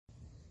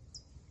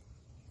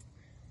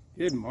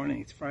Good morning.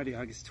 It's Friday,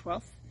 August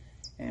 12th,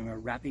 and we're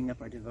wrapping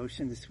up our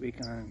devotion this week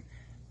on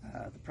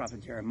the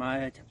prophet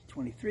Jeremiah, chapter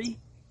 23,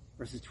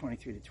 verses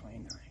 23 to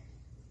 29.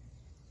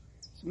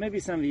 So maybe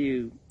some of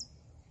you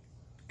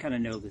kind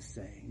of know this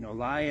saying, no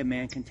lie a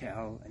man can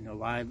tell, and no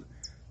lie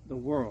the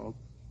world,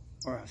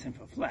 or our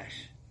sinful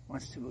flesh,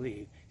 wants to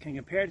believe, can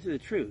compare to the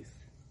truth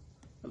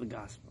of the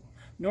gospel.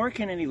 Nor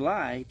can any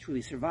lie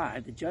truly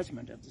survive the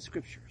judgment of the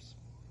scriptures.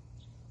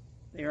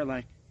 They are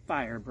like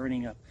fire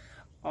burning up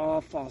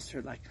all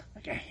falsehood, like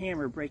a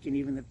hammer breaking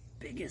even the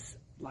biggest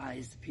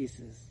lies to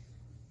pieces,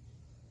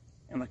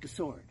 and like a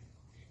sword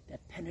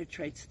that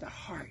penetrates the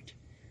heart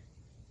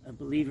of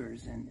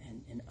believers and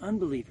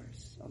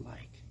unbelievers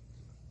alike,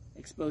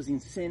 exposing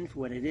sin for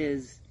what it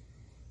is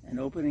and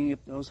opening up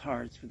those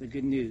hearts for the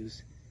good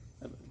news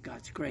of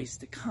God's grace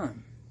to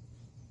come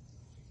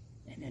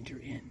and enter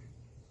in.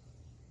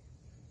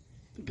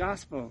 The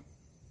gospel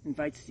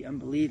invites the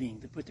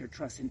unbelieving to put their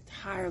trust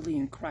entirely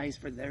in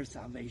Christ for their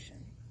salvation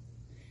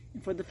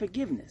and for the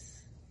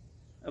forgiveness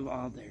of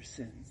all their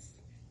sins.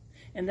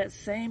 And that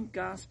same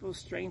gospel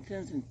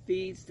strengthens and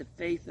feeds the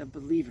faith of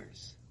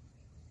believers,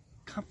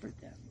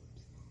 comforts them,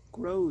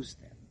 grows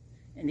them,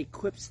 and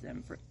equips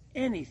them for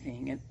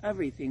anything and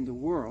everything the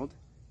world,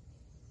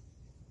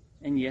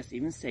 and yes,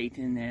 even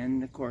Satan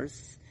and, of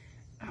course,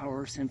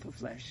 our sinful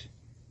flesh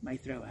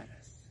might throw at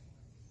us.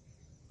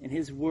 In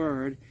his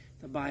word,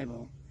 the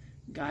Bible,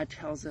 God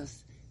tells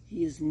us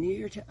he is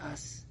near to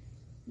us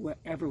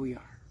wherever we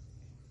are.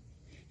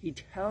 He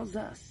tells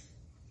us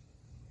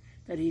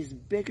that he's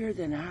bigger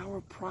than our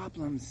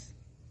problems,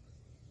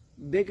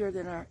 bigger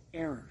than our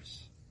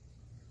errors.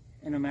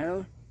 And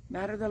no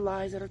matter the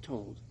lies that are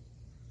told,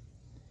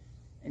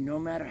 and no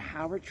matter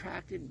how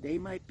attractive they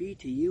might be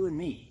to you and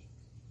me,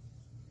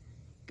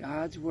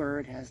 God's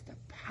word has the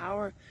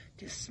power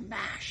to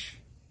smash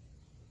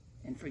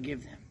and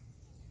forgive them,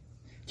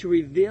 to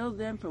reveal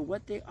them for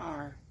what they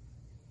are,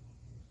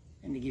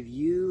 and to give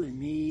you and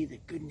me the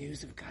good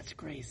news of God's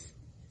grace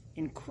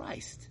in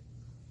Christ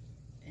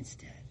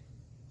instead.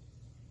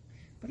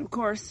 But of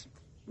course,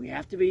 we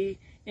have to be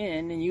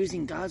in and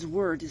using God's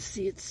word to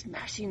see it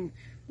smashing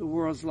the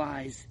world's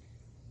lies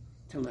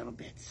to little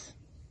bits.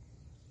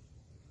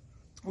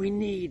 We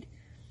need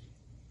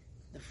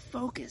the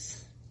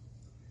focus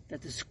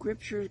that the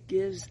scripture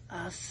gives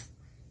us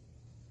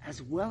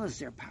as well as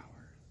their power.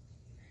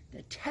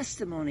 The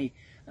testimony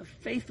of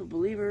faithful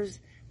believers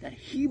that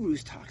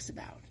Hebrews talks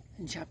about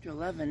in chapter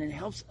 11 and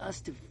helps us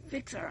to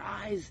fix our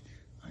eyes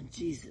on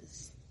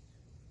Jesus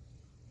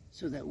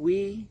so that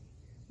we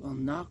will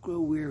not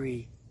grow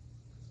weary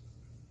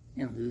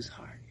and lose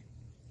heart.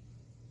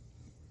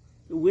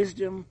 The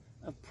wisdom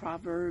of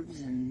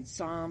Proverbs and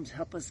Psalms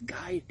help us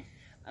guide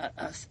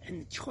us in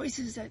the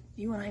choices that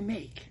you and I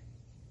make.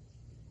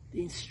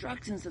 The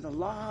instructions of the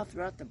law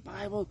throughout the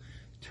Bible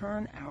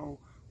turn our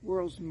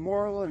world's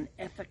moral and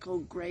ethical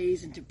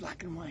grays into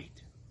black and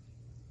white.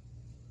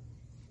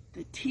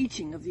 The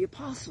teaching of the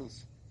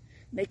apostles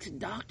makes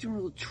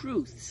doctrinal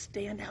truth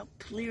stand out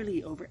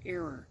clearly over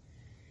error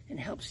and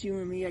helps you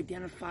and me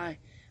identify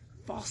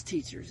false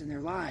teachers and their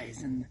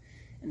lies. And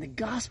the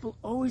gospel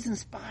always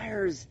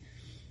inspires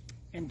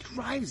and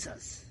drives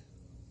us,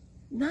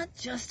 not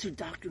just to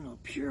doctrinal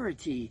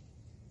purity,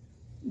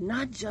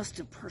 not just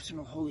to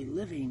personal holy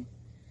living,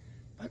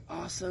 but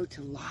also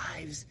to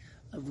lives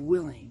of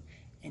willing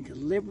and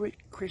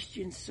deliberate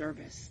Christian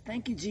service.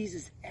 Thank you,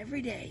 Jesus,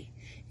 every day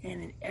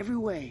and in every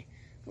way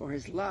for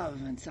his love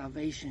and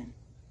salvation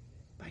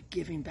by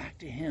giving back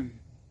to him,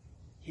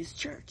 his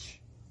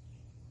church,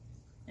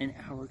 and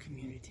our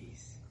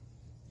communities.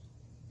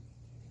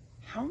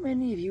 How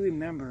many of you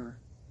remember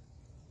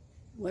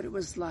what it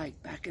was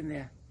like back in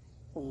the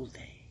old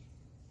day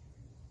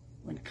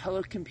when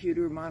color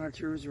computer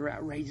monitors were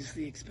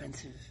outrageously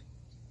expensive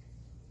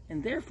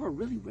and therefore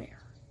really rare?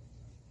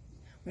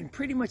 When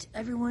pretty much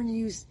everyone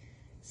used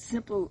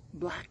simple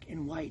black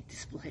and white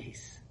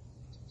displays.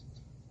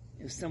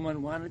 If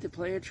someone wanted to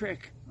play a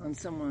trick on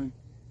someone,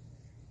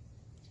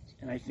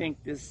 and I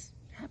think this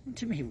happened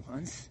to me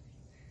once,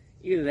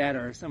 either that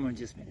or someone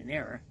just made an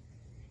error,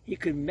 he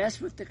could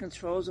mess with the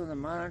controls on the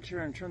monitor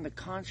and turn the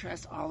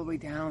contrast all the way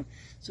down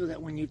so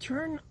that when you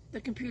turn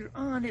the computer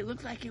on, it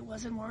looked like it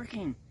wasn't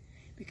working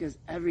because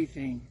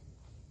everything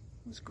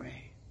was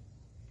gray.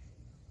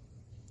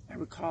 I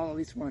recall at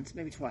least once,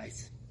 maybe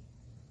twice,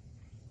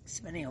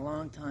 spending a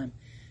long time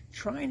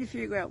trying to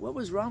figure out what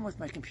was wrong with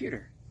my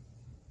computer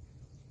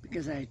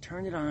because I had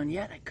turned it on,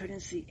 yet I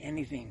couldn't see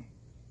anything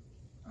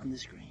on the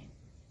screen.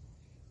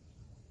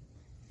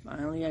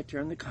 Finally, I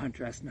turned the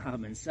contrast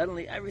knob, and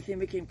suddenly everything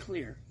became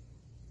clear.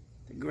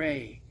 The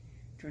gray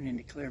turned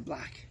into clear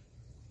black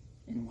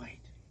and white.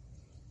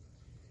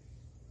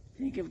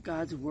 Think of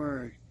God's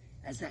word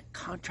as that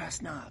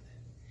contrast knob.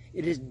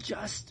 It is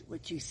just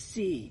what you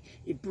see.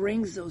 It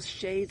brings those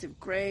shades of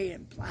gray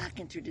and black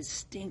into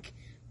distinct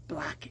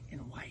black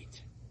and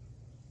white.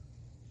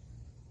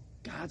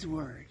 God's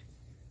word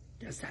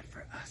does that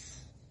for us.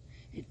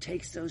 It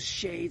takes those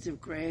shades of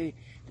gray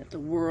that the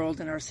world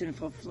and our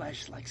sinful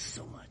flesh like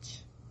so much,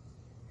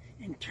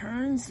 and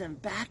turns them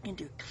back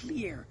into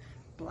clear,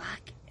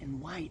 black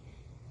and white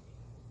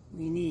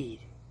we need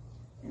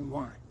and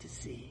want to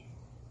see.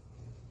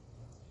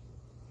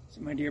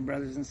 So my dear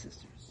brothers and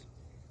sisters,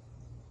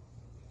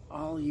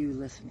 all you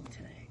listening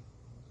today,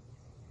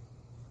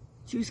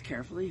 choose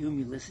carefully whom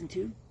you listen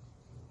to.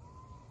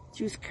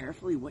 Choose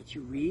carefully what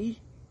you read.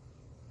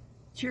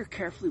 Choose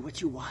carefully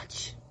what you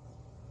watch.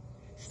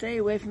 Stay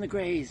away from the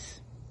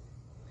grays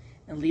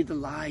and leave the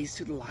lies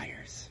to the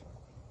liars.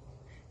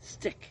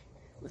 Stick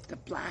with the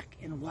black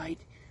and white,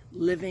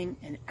 living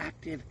and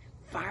active,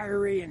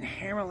 fiery and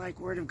hammer-like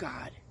Word of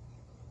God.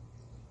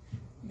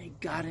 May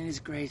God in His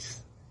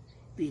grace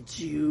lead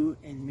you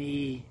and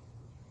me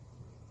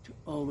to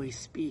always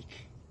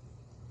speak,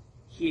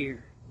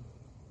 hear,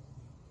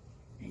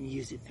 and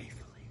use it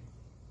faithfully.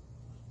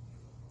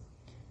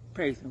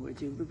 Pray with me,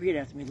 would you? Repeat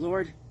after me.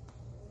 Lord,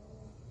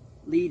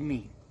 lead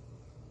me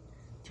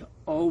to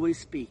always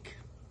speak,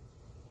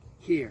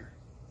 hear,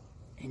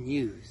 and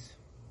use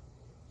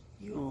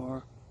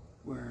your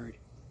word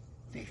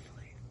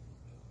faithfully.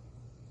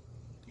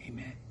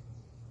 Amen.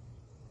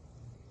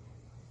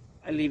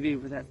 I leave you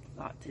with that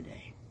thought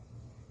today.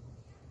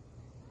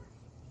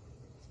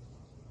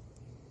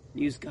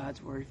 Use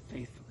God's word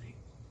faithfully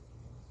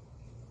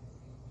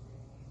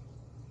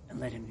and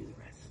let Him do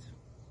the rest.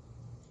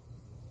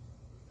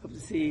 Hope to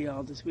see you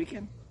all this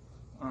weekend,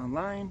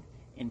 online,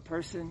 in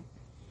person.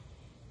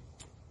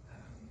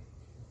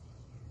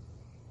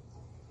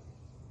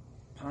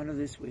 Ponder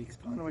this week.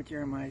 Ponder what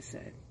Jeremiah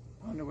said.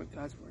 Ponder what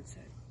God's word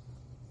said.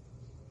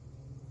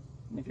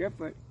 And if you're up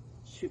for it,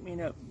 shoot me a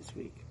note this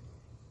week.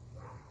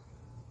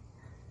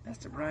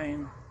 Pastor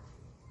Brian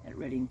at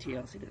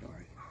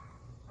readingtlc.org.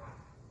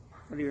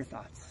 What are your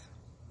thoughts?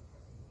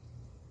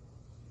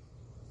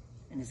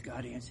 And is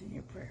God answering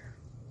your prayer?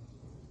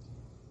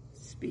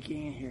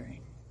 Speaking and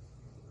hearing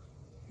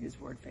His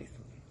word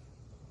faithfully.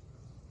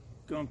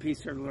 Go in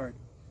peace, serve the Lord.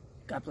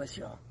 God bless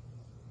you all.